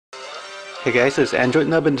Hey guys, it's Android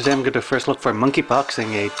Nub, and today I'm going to first look for Monkey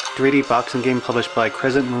Boxing, a 3D boxing game published by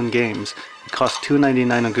Crescent Games. It costs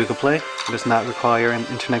 $2.99 on Google Play. It does not require an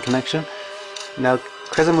internet connection. Now,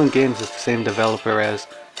 Crescent Games is the same developer as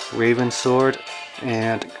Raven Sword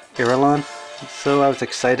and Irulan, so I was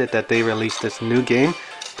excited that they released this new game,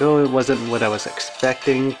 though it wasn't what I was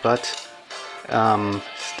expecting, but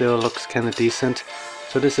still looks kind of decent.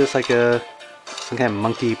 So this is like some kind of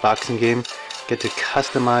monkey boxing game. Get to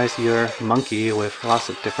customize your monkey with lots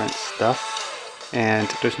of different stuff, and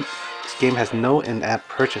this game has no in-app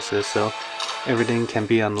purchases, so everything can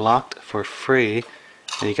be unlocked for free,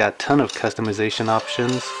 and you got a ton of customization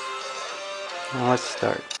options. Now let's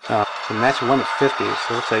start. So match 1 of 50, so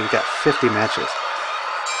it looks like you got 50 matches.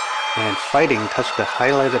 And fighting, touch the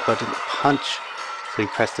highlighted button to punch. So you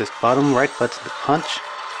press this bottom right button to punch,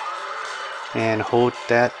 and hold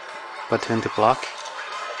that button to block.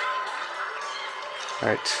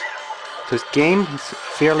 Alright, so this game is a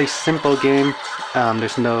fairly simple game.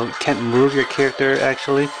 Can't move your character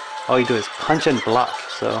actually. All you do is punch and block,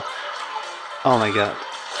 so, oh my god.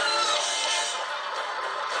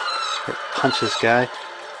 Punch this guy.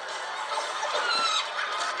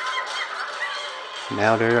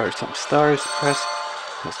 Now there are some stars pressed.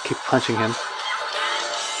 Let's keep punching him.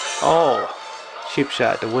 Oh! Cheap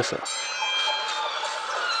shot, the whistle.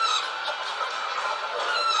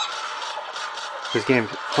 This game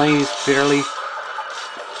plays fairly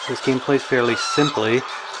simply,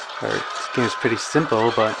 or this game is pretty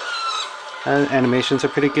simple, but animations are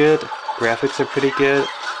pretty good, graphics are pretty good.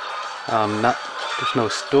 There's no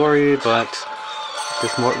story, but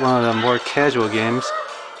it's one of the more casual games.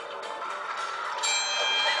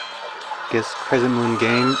 I guess Crescent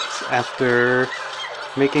Games, after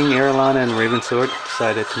making Irulan and Raven Sword,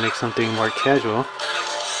 decided to make something more casual.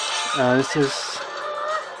 This is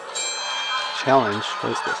challenge.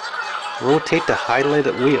 What is this? Rotate the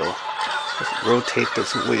highlighted wheel. Let's rotate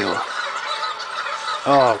this wheel.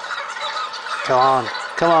 Oh, come on,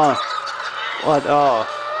 come on. What? Oh,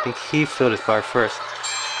 I think he filled his bar first.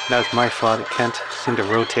 That was my fault. I can't seem to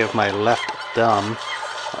rotate with my left thumb.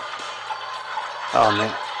 Oh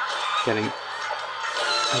man,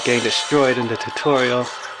 I'm getting destroyed in the tutorial.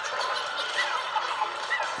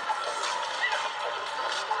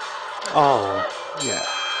 Oh yeah,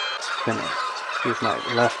 spinning. Use my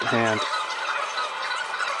left hand.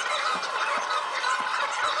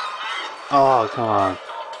 Oh, come on.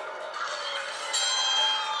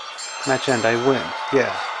 Match end, I win.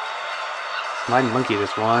 Yeah. My monkey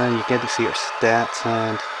just won. You get to see your stats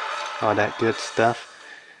and all that good stuff.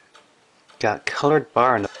 Got a colored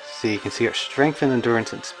bar in the see. You can see your strength and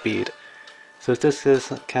endurance and speed. So this is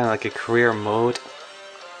kind of like a career mode.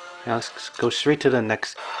 Now let's go straight to the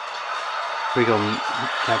next. Here we go,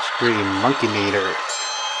 match 3, Monkey Meter.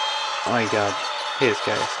 Oh my god, hey, this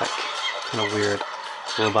guy is like kind of weird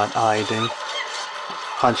robot eye thing.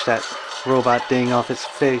 Punch that robot thing off his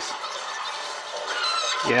face.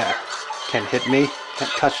 Yeah, can't hit me,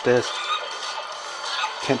 can't touch this.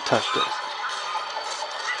 Can't touch this.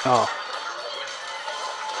 Oh.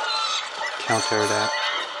 Counter that.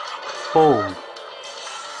 Boom.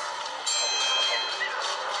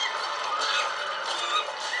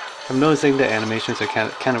 I'm noticing the animations are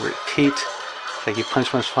kind of repeat. Like you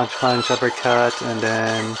punch, uppercut, and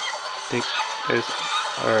then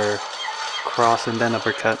or cross and then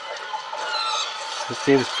uppercut. This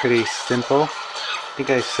game is pretty simple. I think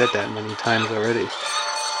I've said that many times already.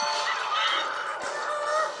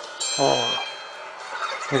 Oh,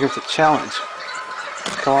 here comes a challenge.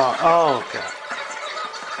 Come on! Oh god!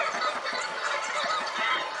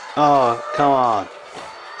 Oh, come on!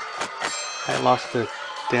 I lost the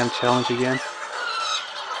damn challenge again.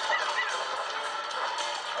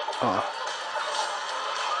 Oh.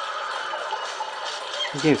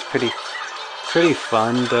 This game's pretty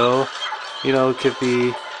fun though. You know, it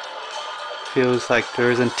feels like there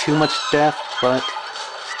isn't too much depth, but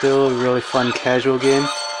still a really fun casual game.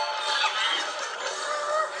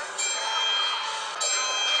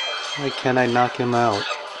 Why can't I knock him out?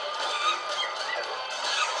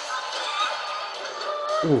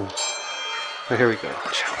 Ooh. Oh, here we go.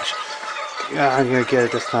 Challenge. Yeah, I'm gonna get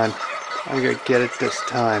it this time. I'm gonna get it this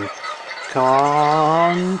time. Come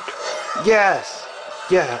on. Yes!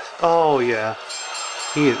 Yes! Oh yeah.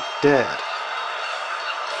 He is dead.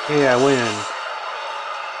 Yeah, I win.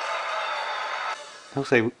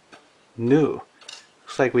 Looks like new.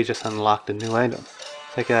 Looks like we just unlocked a new item.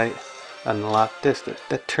 Looks like I unlocked this,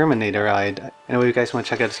 the Terminator eye. Anyway, you guys want to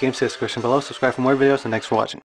check out this game, see the description below. Subscribe for more videos, and thanks for watching.